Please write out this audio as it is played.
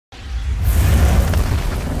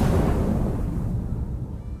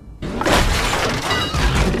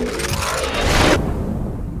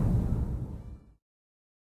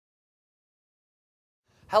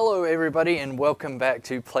Hello everybody and welcome back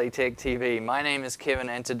to Playtech TV. My name is Kevin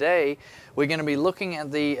and today we're going to be looking at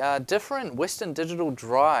the different Western Digital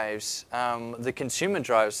drives, the consumer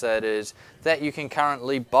drives that is, that you can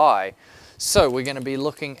currently buy. So we're going to be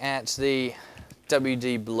looking at the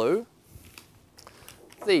WD Blue,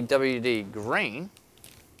 the WD Green,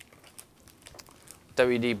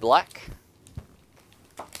 WD Black,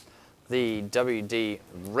 the WD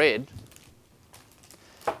Red,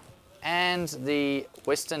 and the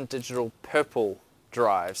Western Digital Purple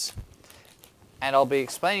drives. And I'll be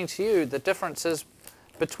explaining to you the differences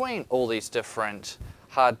between all these different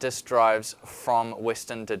hard disk drives from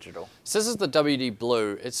Western Digital. So this is the WD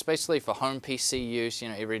Blue. It's basically for home PC use,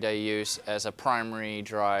 everyday use as a primary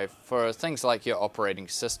drive for things like your operating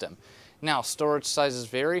system. Now, storage sizes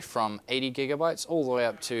vary from 80 gigabytes all the way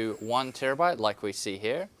up to 1 terabyte like we see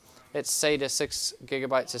here. It's SATA 6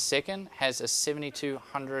 gigabytes a second, has a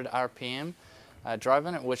 7200 RPM drive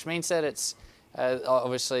in it, which means that it's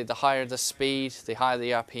obviously the higher the speed, the higher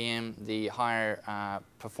the RPM, the higher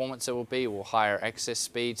performance it will be, or higher access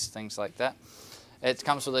speeds, things like that. It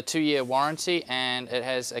comes with a 2-year warranty and it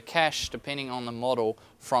has a cache, depending on the model,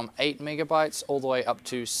 from 8 megabytes all the way up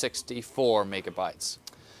to 64 megabytes.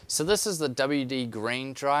 So this is the WD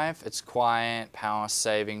Green drive. It's quiet, power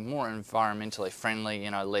saving, more environmentally friendly,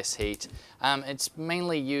 less heat. It's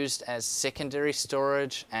mainly used as secondary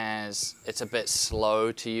storage as it's a bit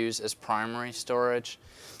slow to use as primary storage.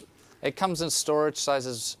 It comes in storage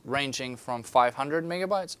sizes ranging from 500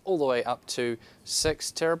 megabytes all the way up to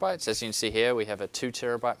 6 terabytes. As you can see here, we have a 2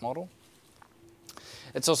 terabyte model.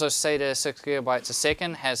 It's also SATA 6 gigabytes a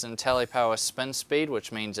second, has IntelliPower spin speed,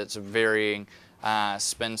 which means it's varying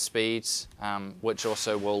spin speeds, which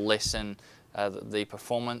also will lessen the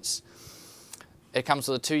performance. It comes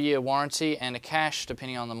with a 2-year warranty and a cache,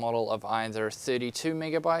 depending on the model, of either 32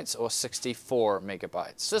 megabytes or 64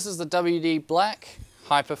 megabytes. This is the WD Black.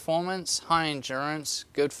 High performance, high endurance,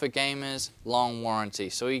 good for gamers, long warranty.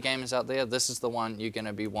 So you gamers out there, this is the one you're going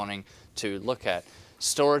to be wanting to look at.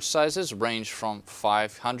 Storage sizes range from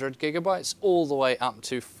 500 gigabytes all the way up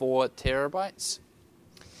to 4 terabytes.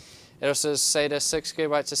 It also has SATA 6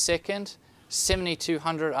 gigabytes a second,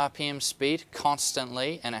 7200 RPM speed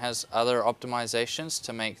constantly, and it has other optimizations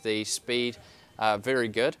to make the speed very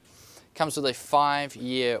good. Comes with a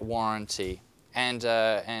 5-year warranty, and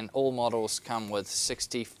all models come with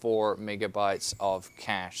 64 megabytes of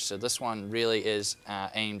cache. So this one really is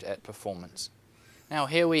aimed at performance. Now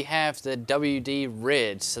here we have the WD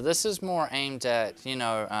Red. So this is more aimed at,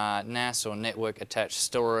 NAS or network attached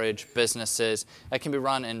storage, businesses. It can be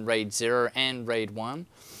run in RAID 0 and RAID 1,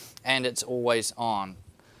 and it's always on.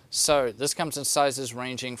 So this comes in sizes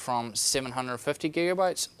ranging from 750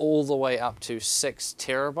 gigabytes all the way up to 6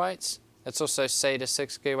 terabytes. It's also SATA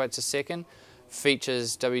 6 gigabytes a second,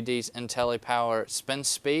 features WD's IntelliPower spin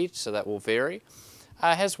speed, so that will vary.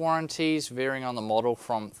 Has warranties varying on the model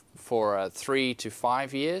for 3 to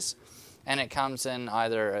 5 years, and it comes in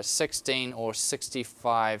either a 16 or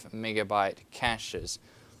 65 megabyte caches.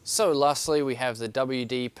 So lastly, we have the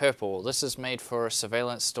WD Purple. This is made for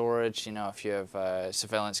surveillance storage, if you have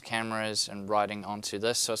surveillance cameras and writing onto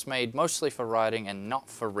this. So it's made mostly for writing and not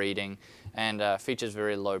for reading, and features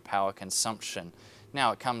very low power consumption.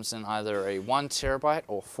 Now it comes in either a 1 terabyte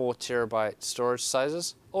or 4 terabyte storage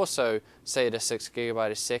sizes, also SATA 6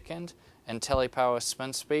 gigabyte a second, IntelliPower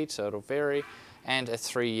spin speed, so it'll vary, and a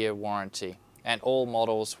 3-year warranty. And all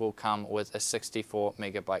models will come with a 64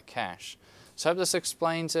 megabyte cache. So I hope this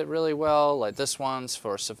explains it really well. Like this one's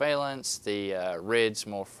for surveillance, the Red's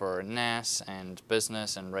more for NAS and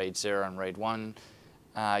business and RAID 0 and RAID 1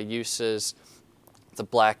 uses. The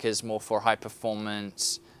black is more for high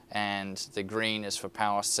performance, and the green is for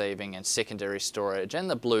power saving and secondary storage, and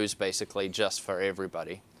the blue is basically just for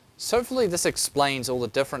everybody. So hopefully this explains all the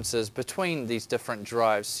differences between these different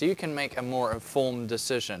drives so you can make a more informed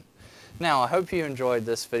decision. Now I hope you enjoyed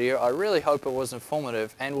this video. I really hope it was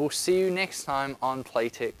informative, and we'll see you next time on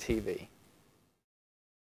Playtech TV.